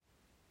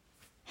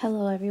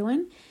Hello,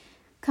 everyone.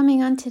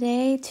 Coming on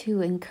today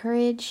to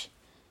encourage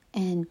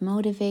and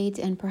motivate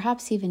and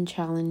perhaps even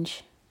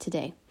challenge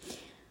today.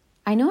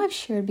 I know I've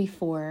shared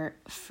before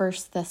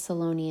 1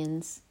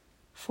 Thessalonians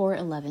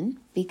 4:11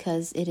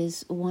 because it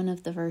is one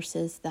of the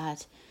verses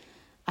that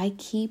I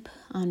keep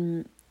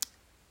on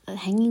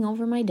hanging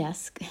over my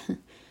desk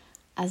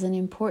as an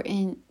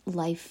important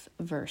life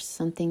verse,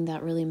 something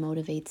that really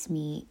motivates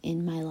me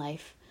in my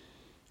life.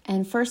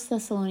 And 1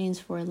 Thessalonians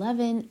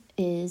 4:11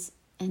 is,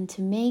 and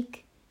to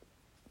make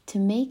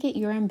it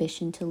your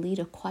ambition to lead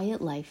a quiet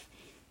life,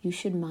 you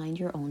should mind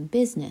your own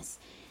business.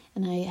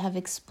 And I have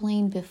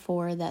explained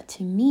before that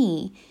to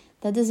me,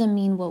 that doesn't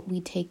mean what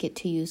we take it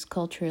to use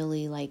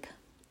culturally, like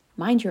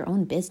mind your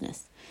own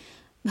business,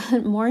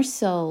 but more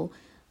so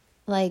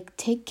like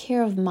take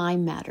care of my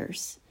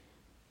matters.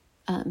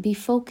 Be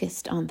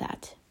focused on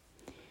that.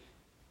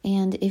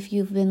 And if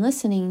you've been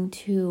listening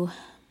to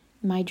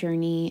my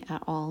journey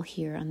at all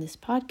here on this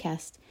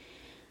podcast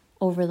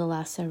over the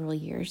last several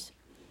years,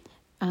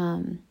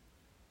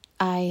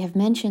 I have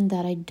mentioned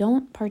that I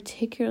don't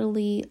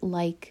particularly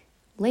like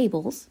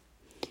labels.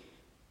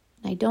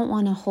 I don't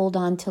want to hold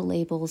on to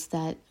labels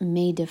that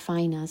may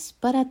define us,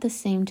 but at the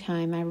same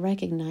time, I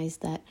recognize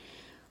that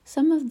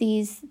some of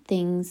these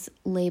things,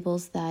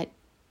 labels that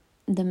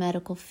the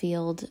medical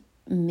field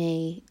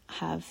may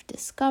have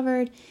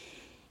discovered,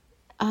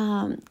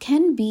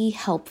 can be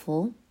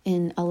helpful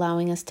in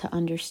allowing us to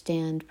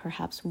understand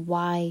perhaps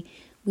why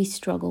we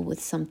struggle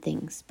with some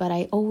things. But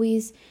I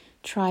always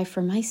try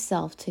for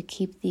myself to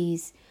keep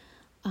these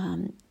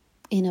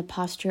in a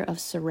posture of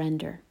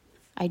surrender.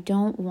 I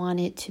don't want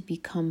it to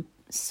become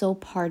so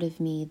part of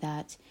me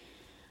that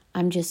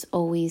I'm just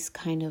always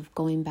kind of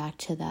going back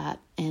to that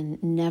and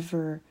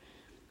never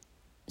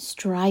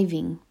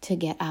striving to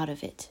get out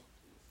of it.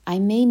 I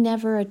may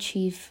never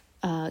achieve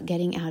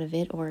getting out of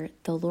it, or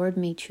the Lord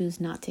may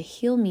choose not to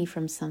heal me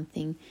from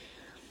something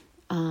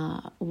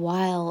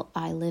while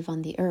I live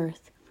on the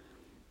earth,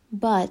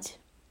 but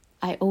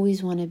I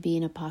always want to be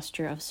in a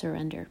posture of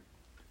surrender.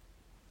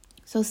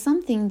 So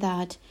something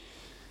that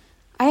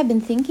I have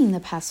been thinking the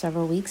past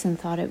several weeks and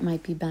thought it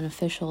might be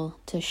beneficial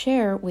to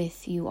share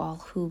with you all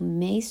who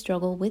may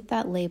struggle with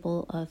that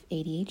label of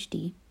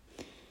ADHD,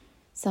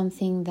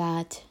 something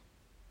that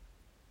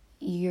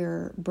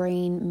your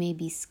brain may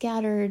be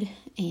scattered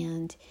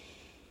and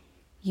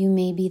you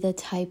may be the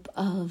type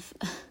of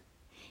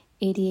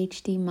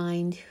ADHD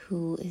mind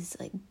who is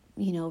like,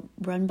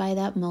 run by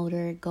that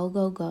motor, go,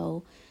 go,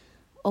 go,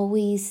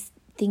 always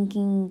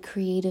thinking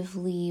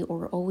creatively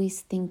or always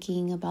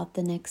thinking about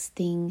the next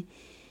thing.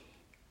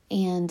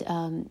 And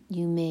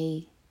you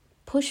may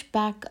push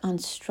back on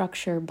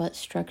structure, but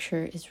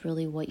structure is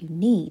really what you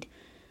need.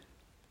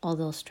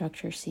 Although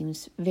structure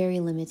seems very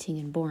limiting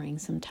and boring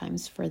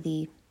sometimes for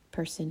the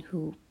person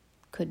who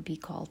could be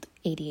called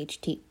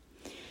ADHD.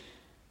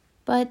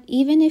 But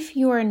even if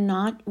you are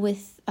not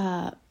with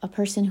a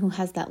person who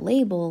has that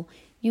label,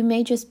 you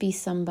may just be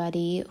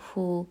somebody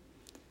who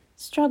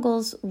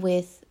struggles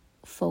with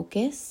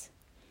focus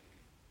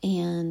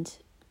and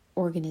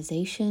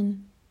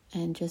organization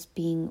and just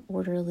being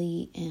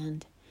orderly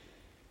and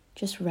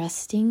just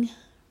resting.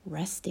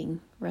 Resting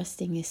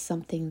is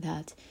something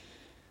that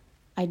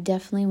I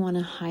definitely want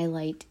to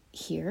highlight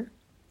here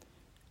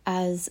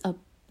as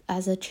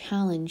a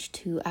challenge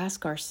to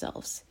ask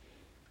ourselves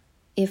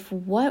if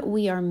what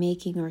we are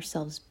making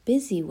ourselves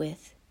busy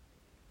with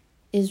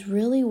is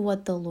really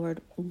what the Lord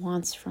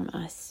wants from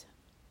us.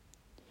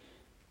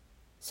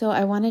 So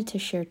I wanted to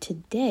share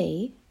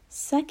today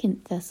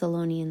 2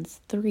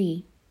 Thessalonians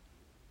 3,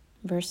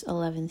 verse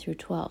 11 through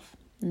 12.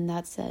 And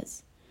that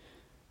says,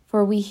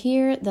 "For we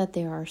hear that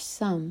there are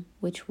some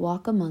which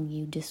walk among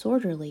you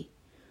disorderly,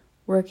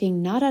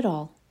 working not at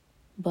all,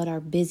 but are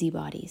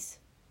busybodies.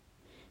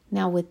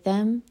 Now with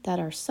them that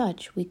are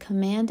such, we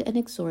command and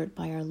exhort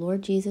by our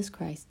Lord Jesus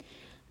Christ,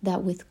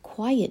 that with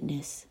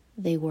quietness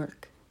they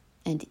work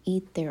and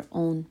eat their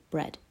own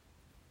bread."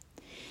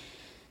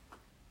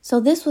 So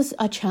this was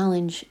a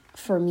challenge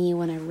for me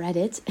when I read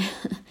it,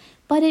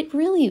 but it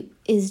really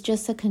is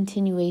just a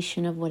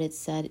continuation of what it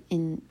said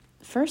in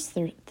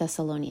 1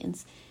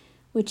 Thessalonians,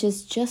 which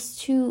is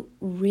just to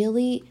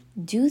really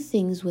do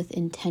things with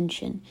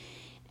intention.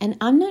 And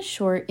I'm not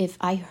sure if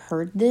I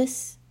heard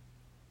this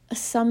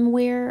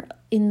somewhere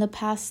in the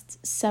past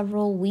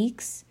several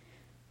weeks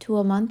to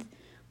a month,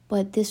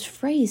 but this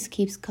phrase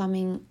keeps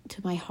coming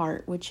to my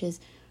heart, which is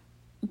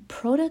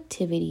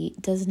productivity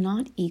does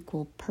not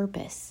equal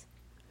purpose.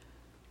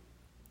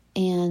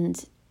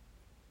 And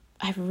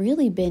I've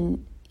really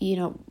been,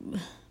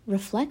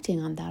 reflecting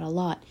on that a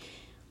lot.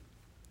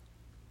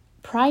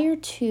 Prior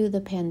to the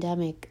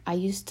pandemic, I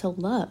used to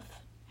love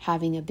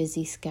having a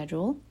busy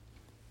schedule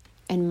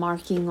and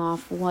marking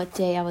off what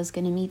day I was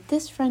going to meet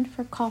this friend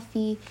for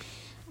coffee,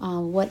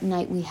 what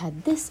night we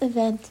had this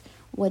event,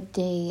 what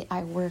day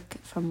I work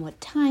from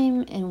what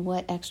time, and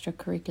what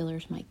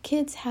extracurriculars my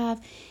kids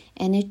have.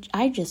 And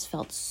I just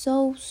felt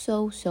so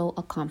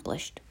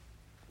accomplished.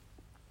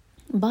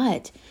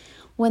 But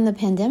when the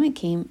pandemic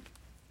came,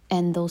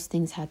 And those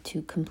things had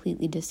to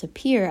completely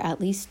disappear, at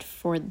least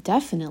for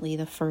definitely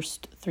the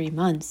first 3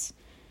 months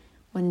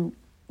when,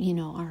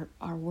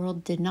 our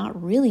world did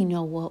not really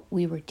know what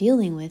we were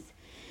dealing with.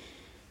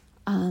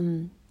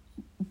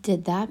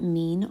 Did that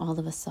mean all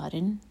of a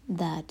sudden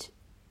that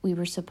we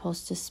were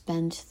supposed to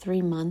spend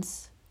 3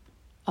 months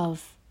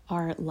of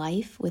our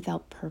life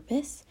without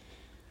purpose?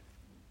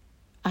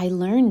 I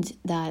learned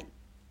that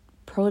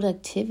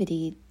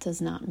productivity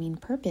does not mean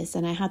purpose,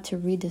 and I had to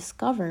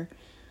rediscover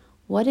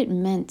what it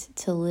meant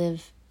to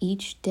live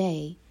each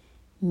day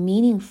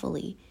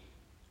meaningfully.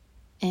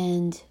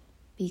 And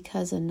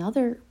because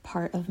another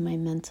part of my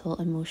mental,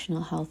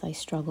 emotional health I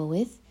struggle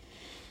with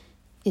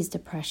is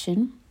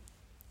depression,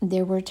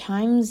 there were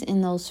times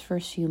in those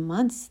first few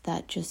months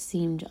that just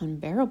seemed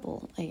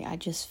unbearable. I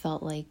just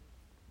felt like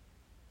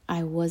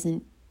I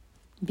wasn't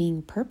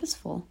being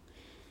purposeful.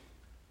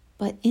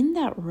 But in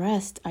that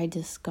rest, I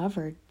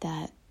discovered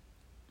that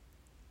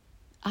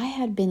I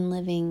had been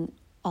living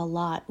a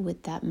lot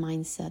with that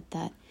mindset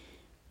that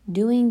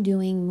doing,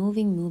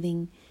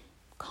 moving,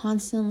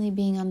 constantly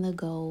being on the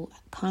go,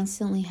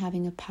 constantly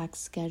having a packed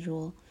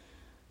schedule,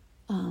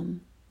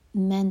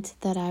 meant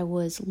that I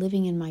was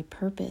living in my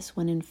purpose,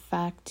 when in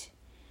fact,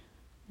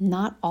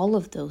 not all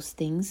of those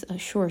things,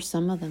 sure,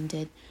 some of them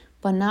did,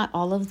 but not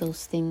all of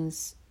those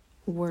things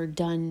were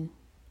done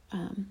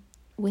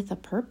with a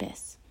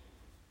purpose,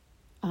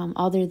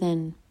 other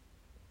than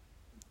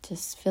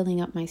just filling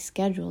up my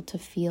schedule to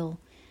feel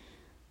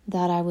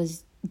that I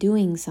was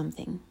doing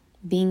something,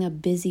 being a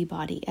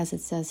busybody, as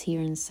it says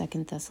here in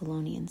 2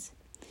 Thessalonians.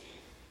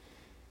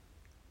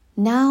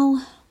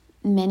 Now,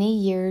 many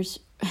years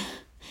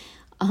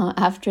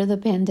after the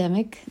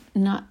pandemic,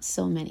 not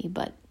so many,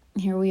 but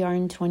here we are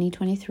in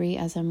 2023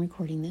 as I'm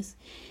recording this.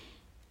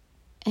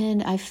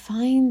 And I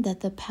find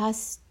that the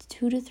past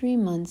 2 to 3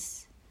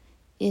 months,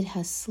 it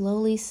has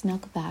slowly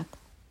snuck back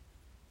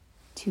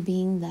to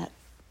being that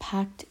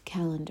packed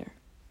calendar.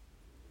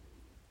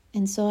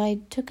 And so I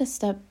took a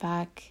step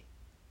back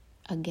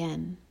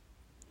again,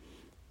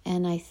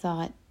 and I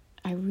thought,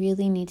 I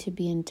really need to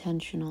be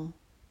intentional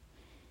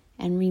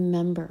and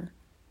remember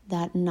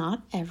that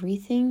not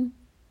everything,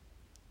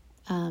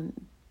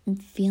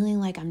 feeling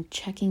like I'm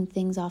checking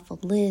things off a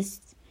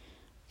list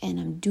and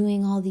I'm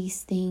doing all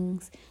these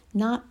things,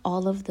 not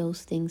all of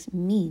those things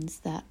means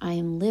that I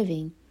am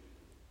living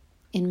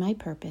in my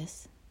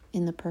purpose,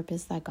 in the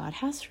purpose that God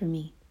has for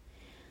me.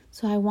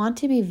 So I want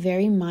to be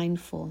very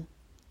mindful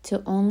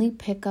to only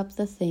pick up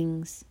the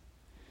things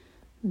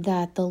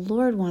that the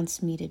Lord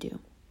wants me to do.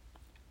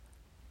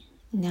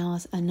 Now,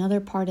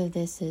 another part of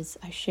this is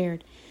I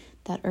shared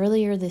that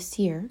earlier this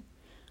year,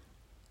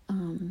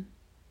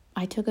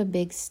 I took a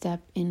big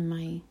step in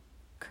my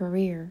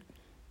career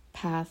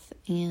path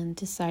and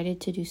decided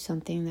to do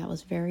something that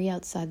was very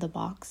outside the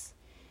box.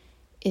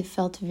 It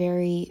felt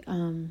very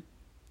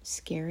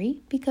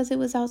scary because it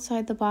was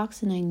outside the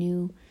box, and I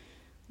knew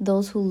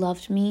those who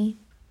loved me,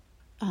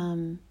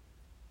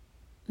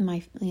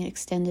 my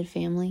extended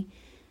family,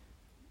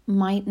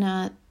 might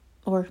not,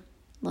 or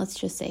let's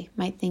just say,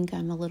 might think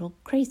I'm a little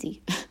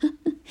crazy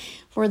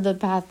for the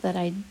path that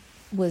I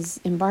was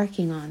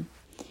embarking on.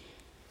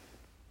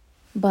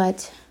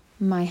 But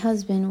my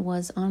husband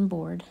was on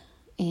board,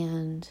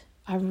 and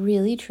I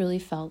really truly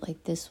felt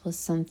like this was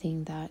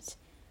something that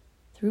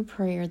through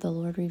prayer the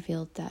Lord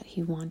revealed that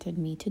He wanted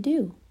me to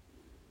do.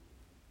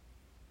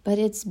 But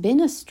it's been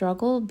a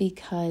struggle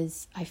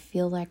because I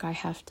feel like I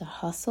have to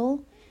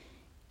hustle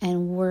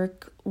and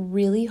work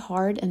really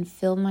hard and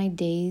fill my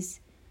days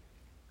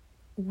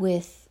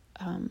with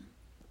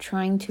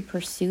trying to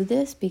pursue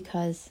this,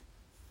 because,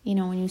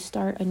 when you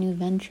start a new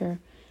venture,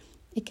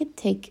 it could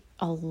take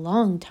a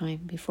long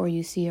time before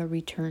you see a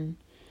return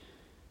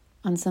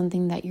on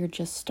something that you're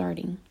just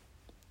starting,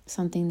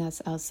 something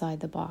that's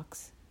outside the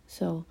box.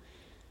 So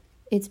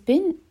it's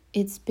been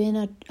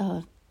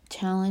a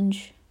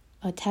challenge,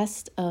 a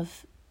test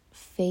of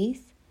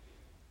faith,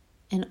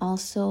 and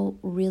also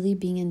really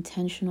being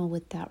intentional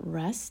with that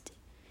rest.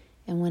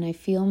 And when I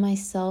feel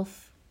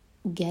myself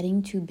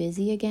getting too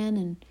busy again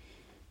and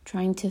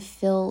trying to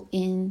fill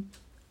in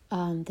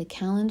the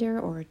calendar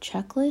or a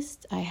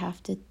checklist, I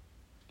have to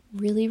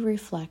really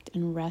reflect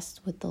and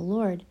rest with the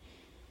Lord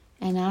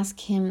and ask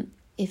Him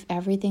if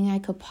everything I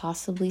could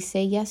possibly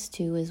say yes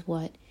to is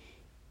what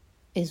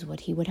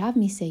He would have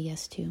me say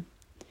yes to.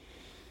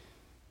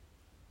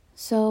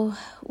 So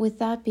with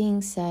that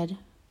being said,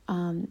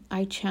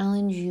 I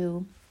challenge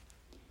you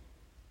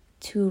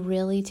to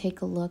really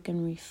take a look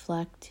and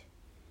reflect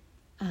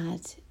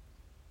at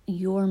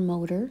your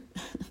motor,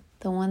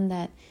 the one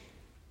that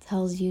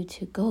tells you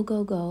to go,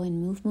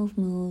 and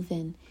move,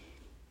 and,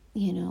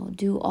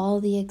 do all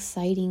the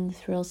exciting,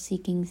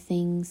 thrill-seeking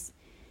things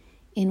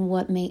in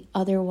what may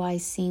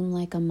otherwise seem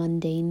like a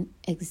mundane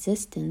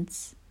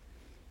existence,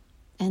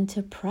 and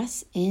to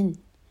press into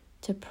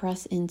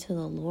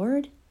the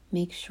Lord.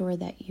 Make sure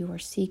that you are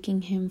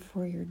seeking Him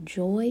for your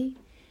joy,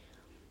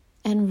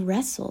 and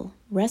wrestle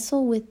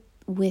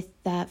with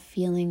that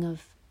feeling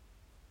of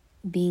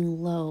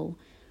being low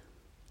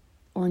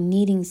or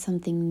needing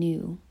something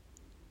new,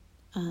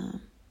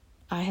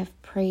 I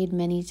have prayed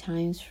many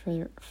times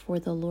for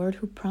the Lord,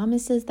 who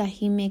promises that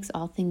he makes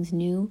all things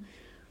new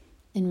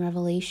in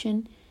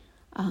Revelation,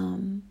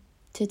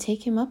 to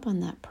take him up on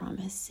that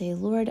promise. Say,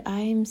 Lord, I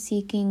am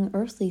seeking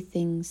earthly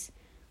things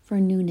for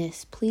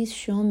newness. Please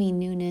show me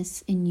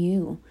newness in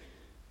you.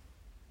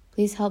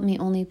 Please help me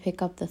only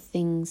pick up the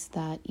things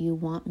that you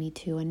want me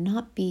to, and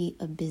not be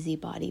a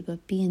busybody,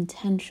 but be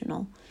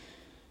intentional.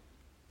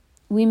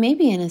 We may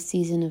be in a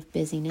season of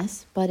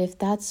busyness, but if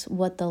that's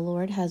what the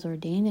Lord has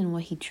ordained and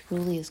what he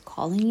truly is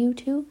calling you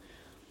to,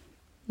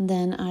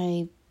 then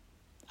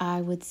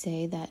I would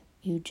say that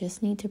you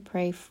just need to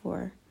pray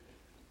for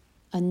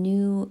a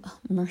new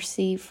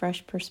mercy,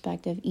 fresh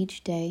perspective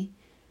each day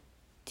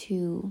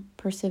to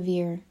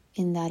persevere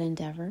in that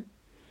endeavor.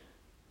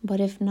 But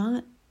if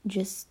not,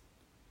 just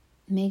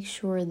make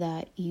sure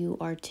that you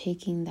are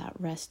taking that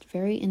rest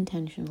very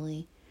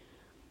intentionally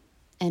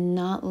and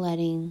not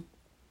letting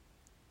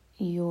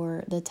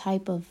the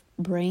type of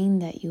brain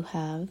that you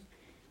have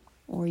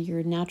or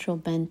your natural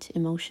bent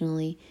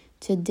emotionally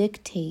to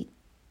dictate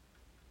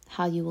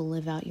how you will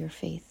live out your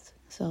faith.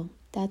 So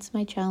that's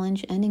my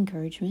challenge and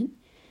encouragement.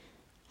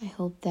 I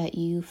hope that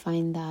you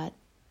find that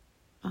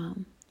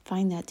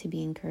to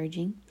be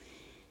encouraging.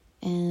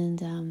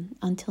 And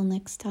until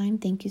next time,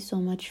 thank you so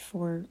much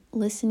for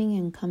listening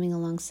and coming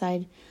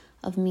alongside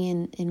of me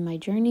in my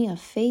journey of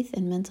faith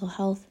and mental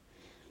health,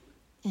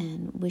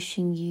 and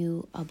wishing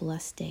you a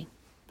blessed day.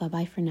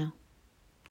 Bye-bye for now.